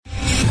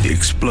The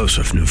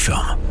explosive new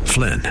film,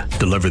 Flynn,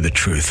 deliver the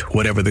truth,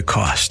 whatever the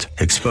cost,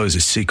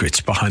 exposes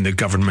secrets behind the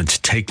government's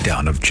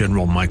takedown of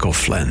General Michael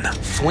Flynn.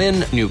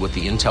 Flynn knew what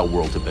the intel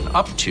world had been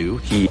up to.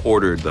 He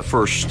ordered the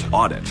first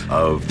audit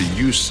of the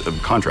use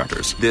of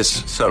contractors.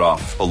 This set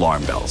off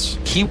alarm bells.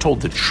 He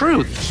told the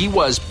truth. He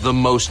was the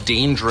most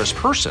dangerous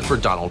person for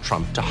Donald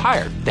Trump to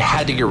hire. They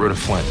had to get rid of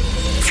Flynn.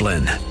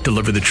 Flynn,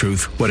 deliver the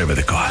truth, whatever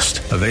the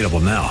cost. Available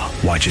now.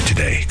 Watch it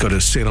today. Go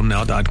to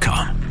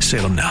salemnow.com.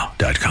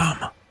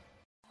 salemnow.com.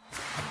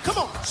 Come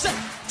on, say,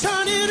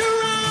 turn it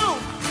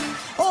around.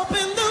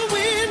 Open the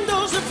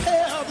windows of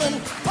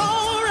heaven.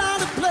 Pour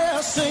out a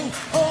blessing,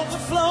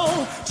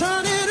 overflow.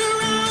 Turn it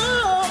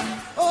around.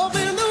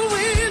 Open the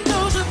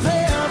windows of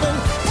heaven.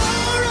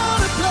 Pour out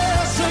a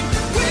blessing.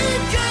 We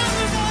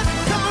cannot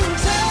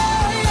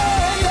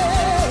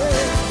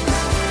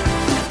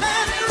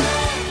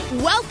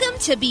contain. Welcome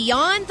to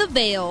Beyond the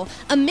Veil,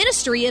 a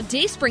ministry of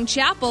Dayspring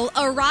Chapel.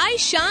 Arise,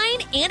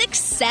 shine, and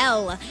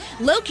excel.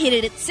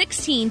 Located at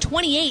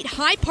 1628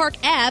 Hyde Park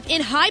Ave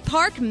in Hyde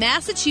Park,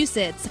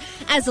 Massachusetts.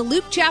 As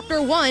Luke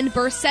chapter 1,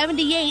 verse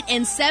 78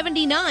 and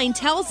 79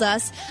 tells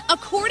us,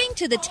 according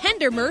to the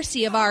tender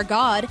mercy of our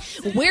God,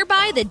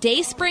 whereby the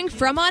dayspring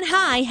from on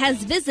high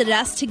has visited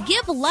us to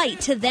give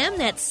light to them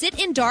that sit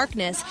in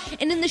darkness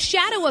and in the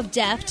shadow of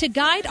death, to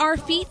guide our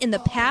feet in the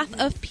path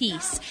of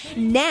peace.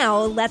 Now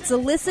let's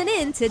listen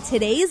in to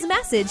today's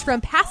message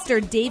from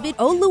Pastor David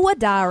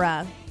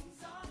Oluwadara.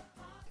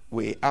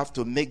 We have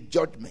to make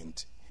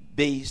judgment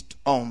based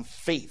on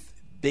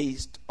faith,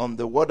 based on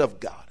the Word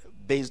of God,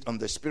 based on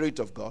the Spirit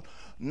of God,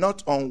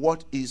 not on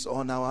what is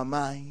on our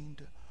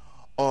mind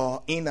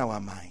or in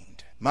our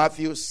mind.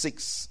 Matthew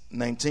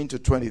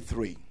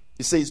 6:19-23.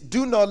 It says,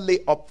 do not lay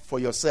up for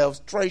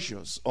yourselves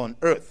treasures on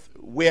earth,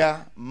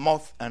 where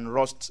moth and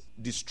rust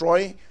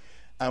destroy,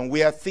 and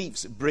where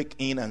thieves break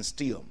in and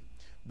steal.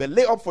 But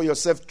lay up for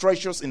yourself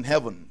treasures in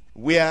heaven,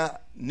 where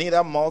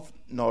neither moth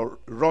nor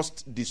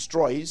rust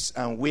destroys,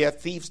 and where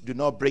thieves do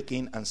not break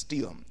in and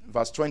steal.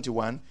 Verse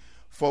 21,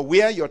 for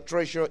where your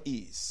treasure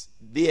is,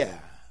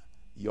 there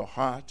your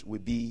heart will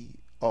be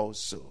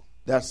also.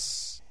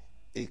 That's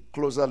a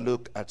closer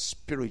look at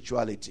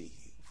spirituality.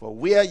 For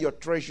where your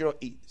treasure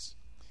is,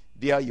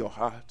 there your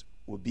heart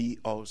will be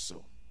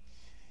also.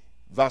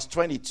 Verse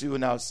 22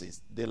 now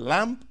says, the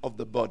lamp of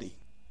the body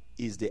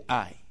is the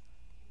eye.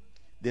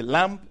 The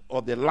lamp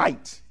or the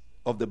light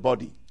of the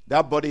body.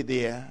 That body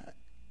there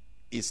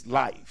is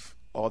life,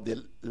 or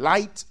the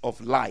light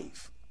of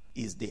life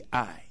is the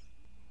eye.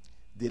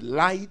 The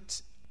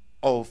light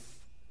of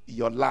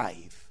your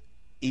life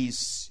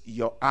is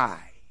your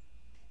eye.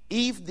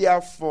 If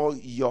therefore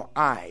your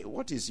eye,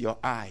 what is your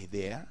eye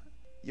there?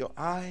 Your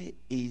eye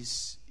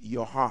is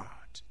your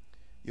heart.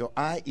 Your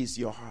eye is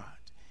your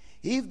heart.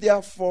 If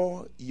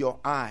therefore your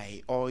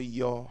eye or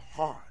your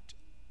heart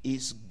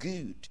is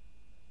good,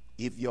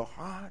 if your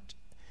heart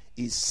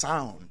is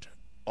sound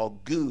or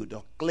good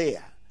or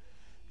clear,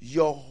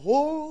 your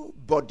whole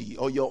body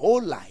or your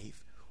whole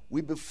life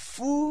will be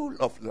full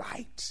of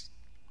light.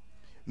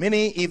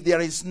 Meaning, if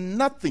there is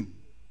nothing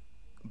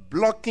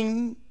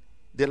blocking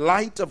the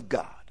light of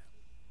God,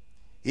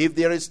 if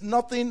there is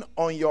nothing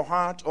on your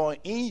heart or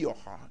in your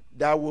heart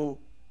that will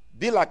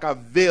be like a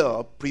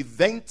veil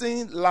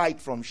preventing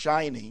light from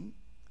shining,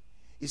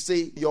 you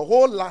see, your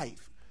whole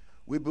life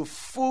will be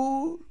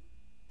full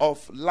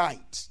of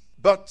light.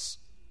 But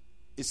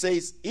it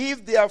says,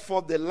 if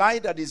therefore the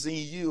light that is in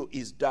you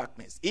is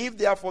darkness, if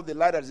therefore the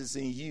light that is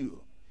in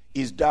you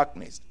is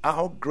darkness,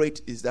 how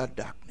great is that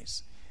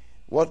darkness?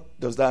 What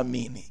does that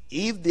mean?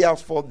 If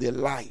therefore the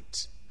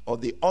light or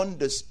the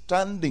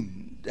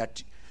understanding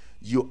that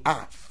you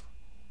have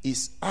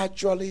is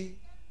actually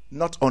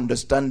not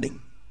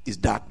understanding, is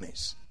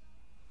darkness.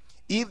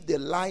 If the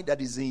light that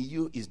is in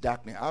you is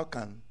darkness, how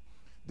can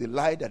the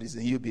light that is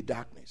in you be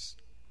darkness?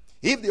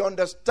 If the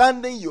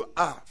understanding you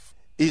have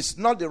is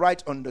not the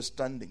right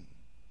understanding,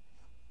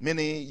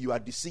 meaning you are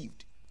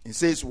deceived. It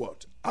says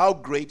what? How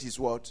great is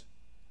what?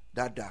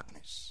 That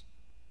darkness.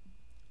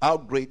 How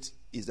great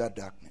is that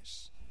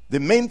darkness? The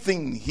main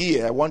thing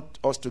here I want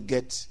us to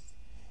get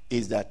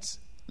is that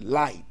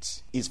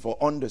light is for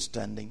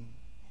understanding,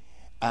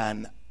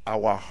 and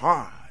our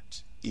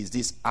heart is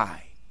this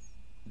eye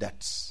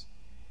that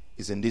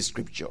is in this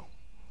scripture.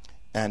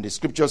 And the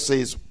scripture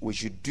says we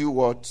should do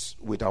what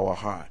with our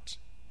heart?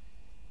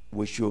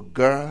 We should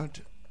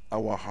guard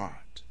our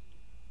heart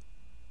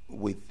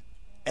with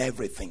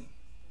everything.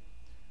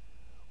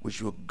 We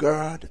should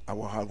guard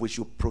our heart. We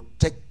should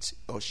protect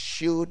or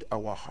shield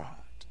our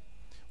heart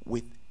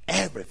with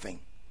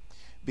everything.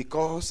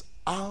 Because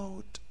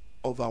out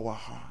of our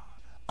heart,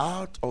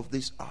 out of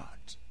this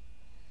heart,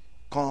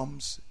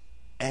 comes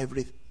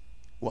everything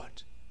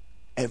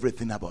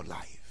about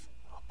life.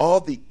 All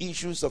the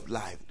issues of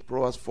life.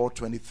 Proverbs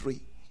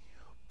 4:23.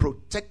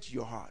 Protect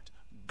your heart.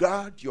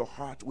 Guard your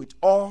heart with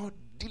all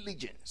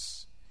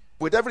diligence.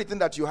 With everything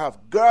that you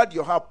have, guard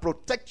your heart,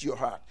 protect your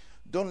heart.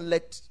 Don't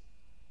let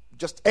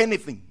just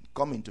anything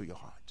come into your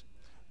heart.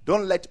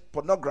 Don't let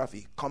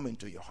pornography come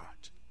into your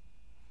heart.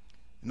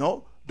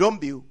 No, Don't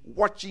be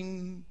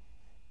watching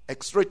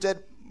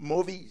X-rated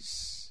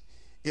movies.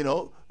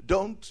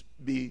 Don't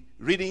be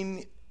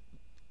reading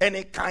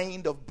any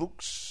kind of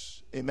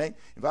books. Amen.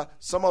 In fact,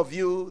 some of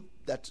you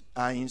that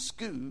are in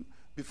school,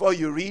 before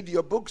you read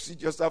your books, you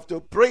just have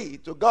to pray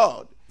to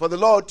God for the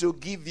Lord to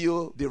give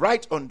you the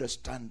right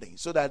understanding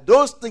so that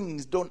those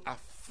things don't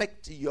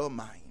affect your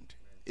mind.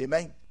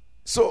 Amen.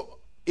 So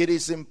it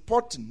is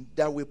important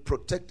that we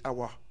protect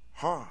our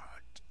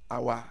heart,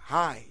 our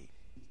eye.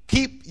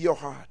 Keep your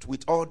heart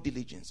with all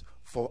diligence,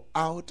 for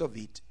out of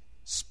it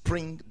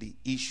spring the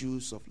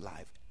issues of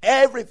life.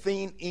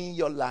 Everything in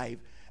your life,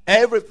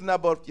 everything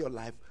about your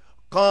life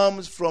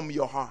comes from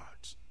your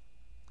heart.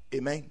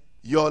 Amen.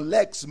 Your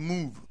legs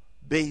move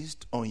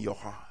based on your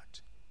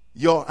heart.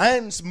 Your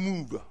hands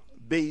move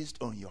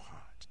based on your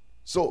heart.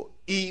 So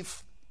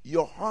if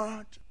your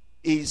heart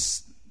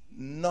is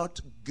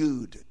not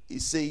good,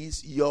 it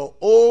says your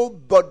whole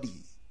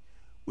body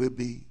will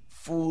be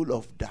full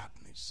of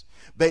darkness.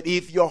 But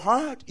if your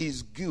heart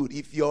is good,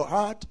 if your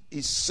heart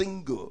is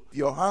single, if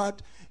your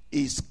heart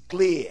is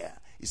clear,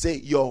 it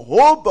says your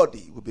whole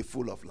body will be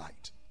full of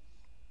light.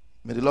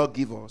 May the Lord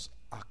give us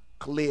a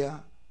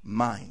clear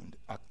mind,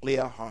 a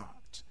clear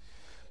heart,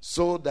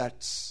 so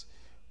that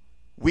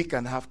we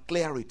can have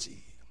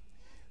clarity.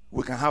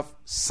 We can have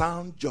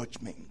sound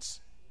judgments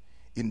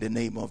in the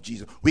name of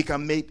Jesus. We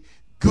can make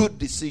good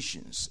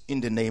decisions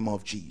in the name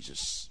of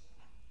Jesus.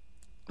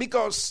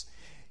 Because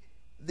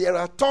there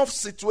are tough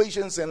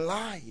situations in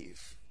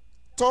life.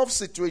 Tough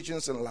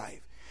situations in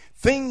life.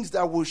 Things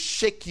that will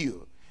shake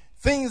you.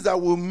 Things that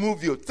will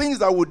move you. Things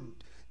that will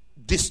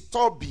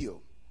disturb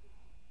you.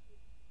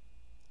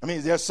 I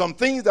mean, there are some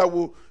things that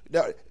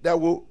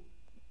will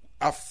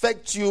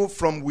affect you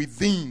from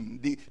within.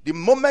 The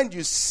moment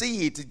you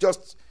see it,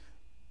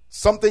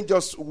 something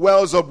just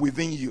wells up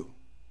within you.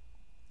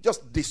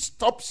 Just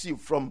disturbs you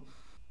from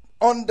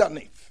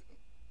underneath.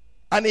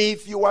 And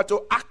if you are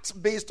to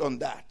act based on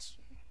that,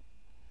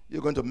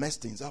 you're going to mess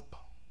things up.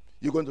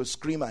 You're going to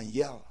scream and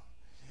yell.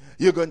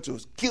 You're going to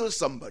kill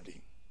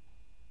somebody.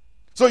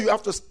 So you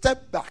have to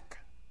step back.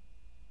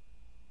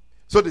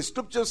 So the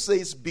scripture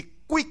says, be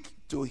quick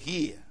to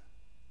hear,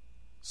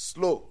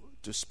 slow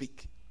to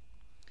speak.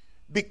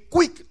 Be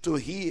quick to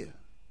hear,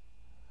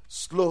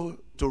 slow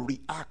to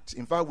react.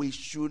 In fact, we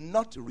should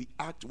not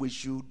react. We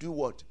should do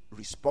what?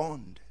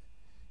 Respond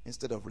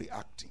instead of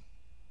reacting.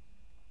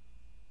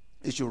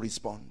 We should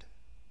respond.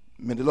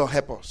 May the Lord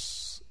help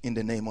us in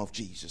the name of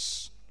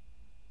Jesus.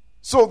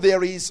 So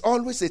there is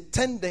always a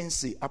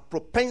tendency, a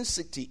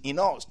propensity in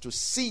us to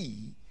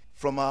see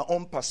from our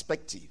own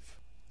perspective,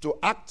 to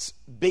act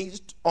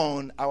based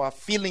on our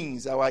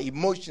feelings, our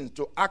emotions,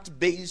 to act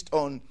based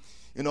on,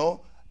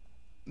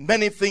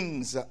 many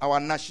things, our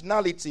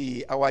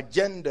nationality, our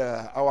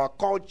gender, our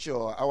culture,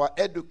 our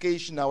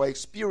education, our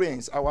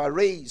experience, our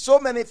race, so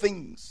many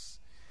things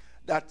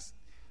that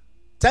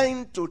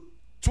tend to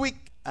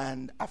tweak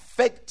and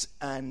affect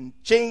and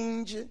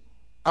change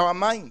our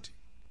mind.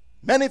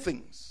 Many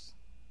things.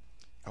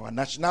 Our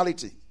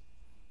nationality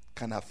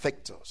can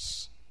affect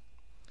us.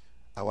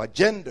 Our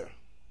gender,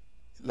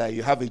 like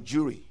you have a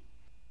jury,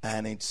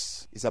 and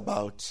it's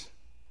about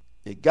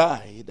a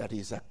guy that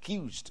is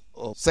accused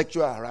of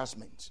sexual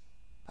harassment.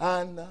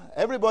 And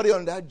everybody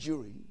on that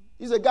jury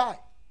is a guy.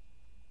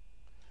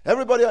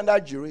 Everybody on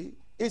that jury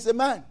is a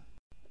man.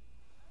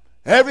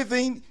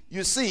 Everything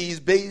you see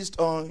is based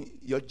on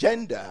your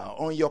gender,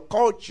 on your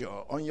culture,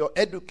 on your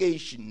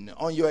education,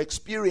 on your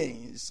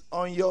experience,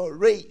 on your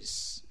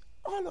race.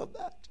 All of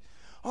that.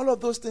 All of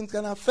those things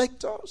can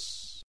affect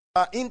us.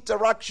 Our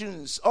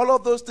interactions, all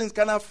of those things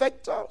can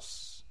affect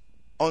us.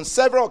 On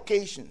several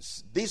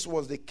occasions, this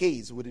was the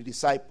case with the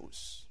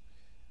disciples,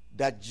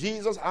 that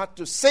Jesus had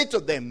to say to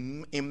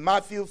them in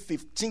Matthew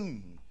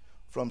 15,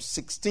 from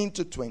 16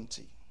 to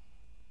 20,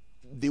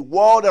 the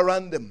world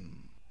around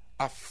them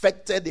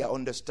affected their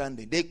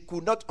understanding. They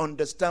could not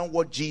understand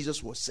what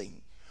Jesus was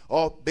saying,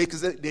 or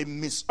because they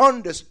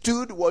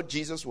misunderstood what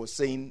Jesus was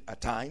saying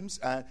at times,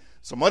 and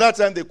some other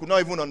times they could not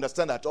even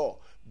understand at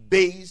all,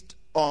 based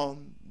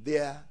on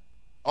their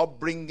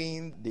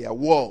upbringing, their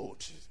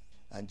world.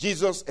 And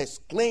Jesus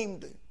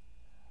exclaimed,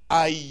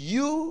 are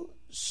you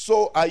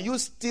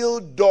still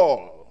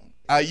dull?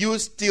 Are you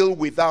still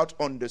without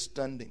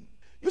understanding?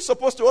 You're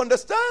supposed to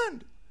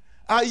understand.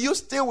 Are you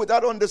still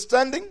without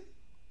understanding?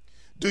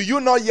 Do you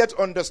not yet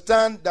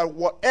understand that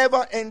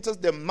whatever enters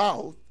the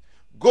mouth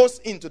goes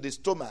into the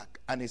stomach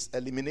and is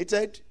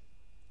eliminated?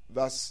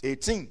 Verse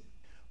 18.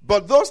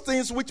 But those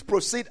things which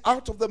proceed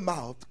out of the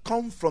mouth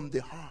come from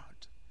the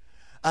heart,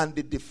 and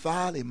they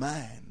defile a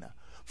man.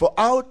 For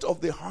out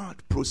of the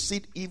heart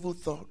proceed evil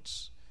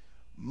thoughts,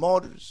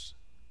 murders,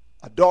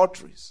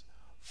 adulteries,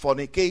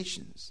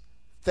 fornications,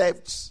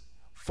 thefts,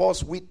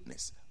 false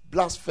witness,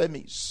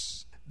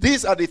 blasphemies.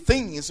 These are the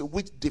things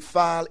which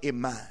defile a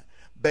man.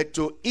 But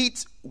to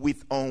eat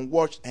with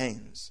unwashed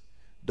hands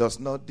does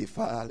not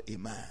defile a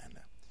man.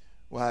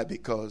 Why?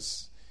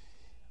 Because,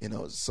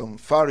 some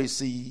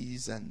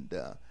Pharisees and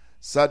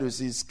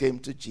Sadducees came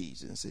to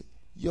Jesus and said,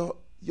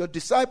 your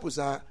disciples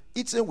are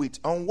eaten with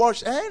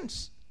unwashed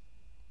hands.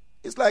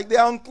 It's like they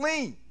are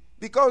unclean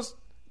because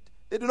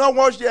they do not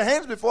wash their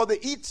hands before they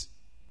eat.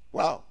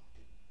 Wow.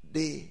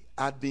 They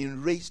had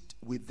been raised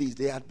with this.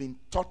 They had been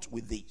taught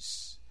with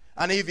this.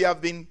 And if you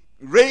have been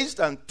raised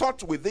and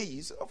taught with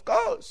these, of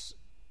course,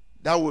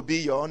 that will be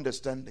your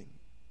understanding.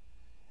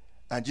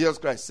 And Jesus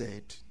Christ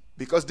said,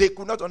 because they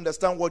could not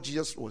understand what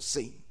Jesus was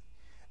saying,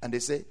 and they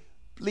said,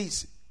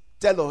 please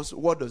tell us,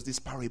 what does this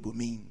parable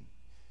mean?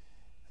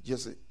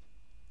 Jesus said,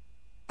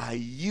 are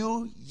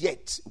you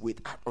yet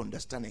without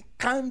understanding?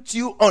 Can't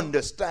you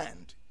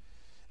understand?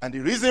 And the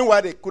reason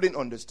why they couldn't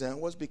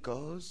understand was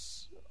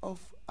because of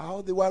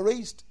how they were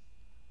raised,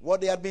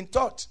 what they had been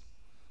taught.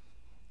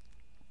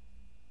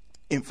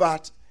 In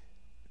fact,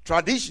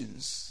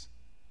 traditions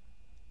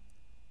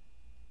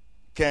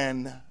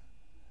can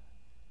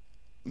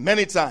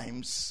many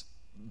times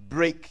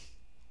break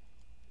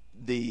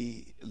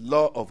the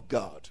law of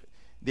God.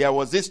 There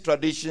was this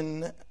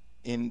tradition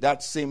in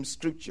that same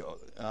scripture,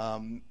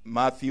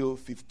 Matthew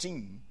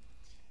 15.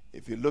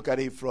 If you look at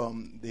it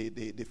from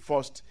the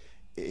first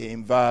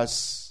in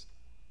verse,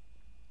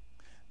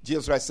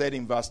 Jesus Christ said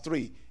in verse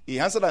 3, he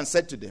answered and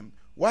said to them,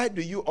 why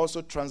do you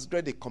also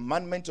transgress the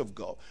commandment of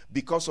God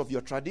because of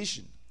your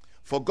tradition?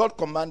 For God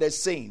commanded,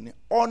 saying,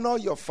 honor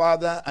your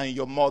father and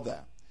your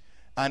mother,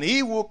 and he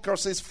who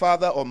curses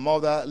father or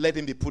mother, let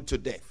him be put to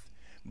death.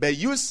 But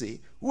you say,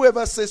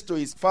 whoever says to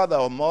his father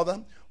or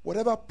mother,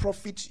 whatever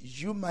profit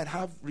you might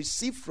have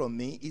received from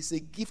me is a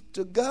gift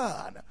to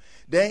God,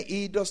 then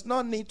he does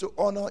not need to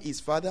honor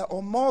his father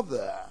or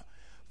mother.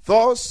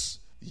 Thus,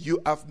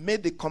 you have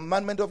made the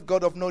commandment of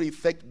God of no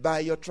effect by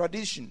your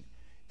tradition.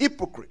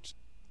 Hypocrite.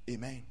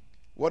 Amen.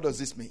 What does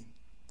this mean?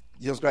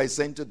 Jesus Christ is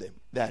saying to them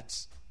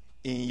that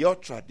in your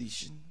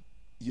tradition,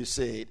 you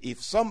said,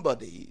 if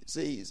somebody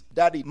says,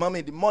 Daddy,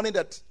 Mommy, the money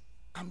that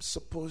I'm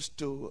supposed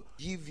to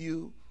give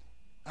you,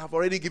 I've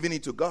already given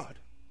it to God.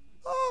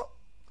 Oh,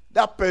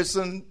 that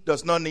person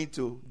does not need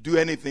to do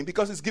anything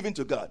because it's given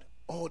to God.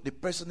 Oh, the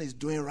person is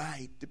doing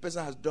right. The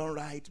person has done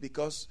right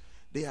because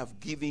they have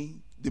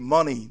given the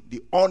money,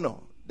 the honor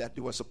that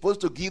they were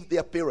supposed to give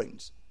their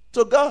parents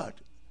to God.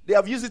 They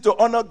have used it to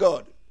honor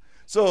God.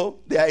 So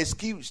they are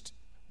excused.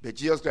 But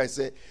Jesus Christ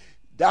said,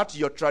 that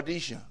your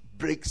tradition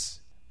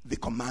breaks the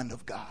command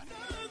of God.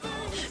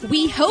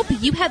 We hope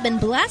you have been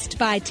blessed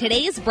by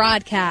today's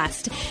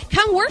broadcast.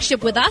 Come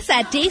worship with us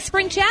at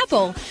Dayspring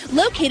Chapel,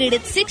 located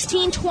at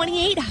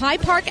 1628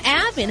 Hyde Park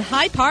Ave in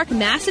Hyde Park,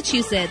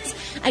 Massachusetts.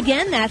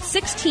 Again, that's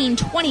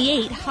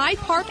 1628 Hyde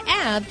Park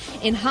Ave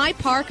in Hyde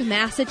Park,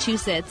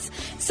 Massachusetts.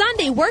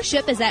 Sunday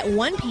worship is at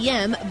 1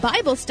 p.m.,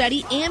 Bible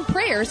study and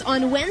prayers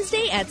on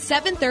Wednesday at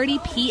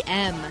 7:30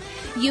 p.m.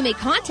 You may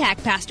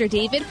contact Pastor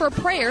David for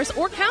prayers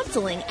or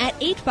counseling at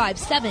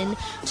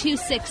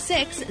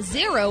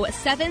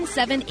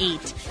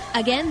 857-266-0778.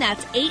 Again,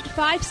 that's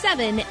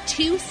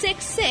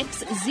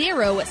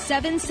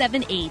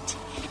 857-266-0778.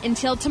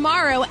 Until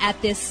tomorrow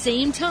at this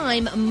same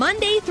time,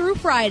 Monday through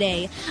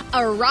Friday,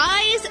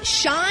 arise,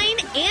 shine,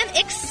 and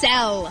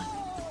excel.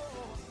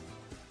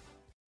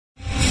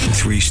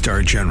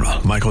 3-star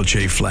General Michael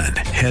J. Flynn,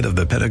 head of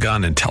the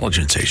Pentagon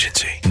Intelligence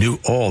Agency, knew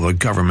all the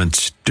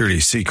government's dirty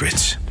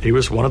secrets. He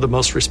was one of the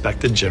most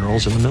respected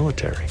generals in the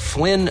military.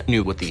 Flynn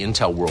knew what the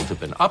intel world had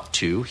been up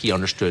to. He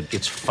understood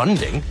its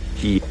funding.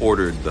 He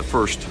ordered the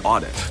first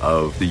audit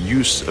of the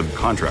use of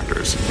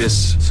contractors.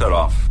 This set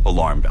off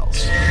alarm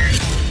bells.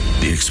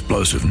 The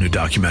explosive new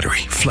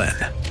documentary, Flynn,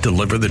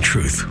 Deliver the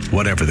Truth,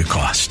 Whatever the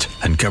Cost,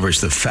 uncovers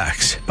the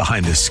facts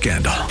behind this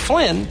scandal.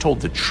 Flynn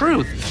told the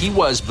truth. He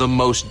was the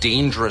most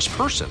dangerous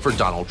person for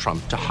Donald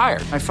Trump to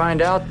hire. I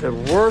find out the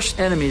worst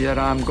enemy that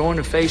I'm going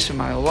to face in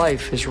my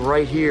life is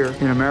right here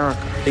in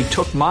America. They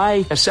took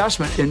my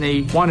assessment and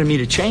they wanted me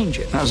to change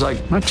it. And I was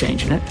like, I'm not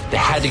changing it. They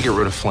had to get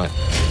rid of Flynn.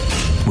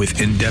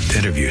 With in-depth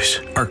interviews,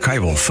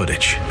 archival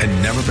footage,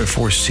 and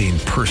never-before-seen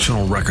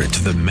personal records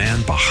of the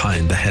man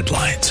behind the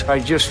headlines. I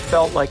just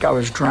felt like I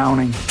was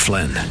drowning.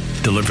 Flynn,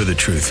 Deliver the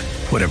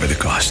Truth, Whatever the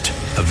Cost.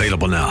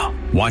 Available now.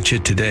 Watch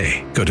it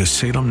today. Go to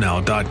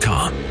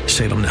salemnow.com.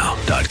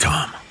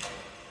 salemnow.com.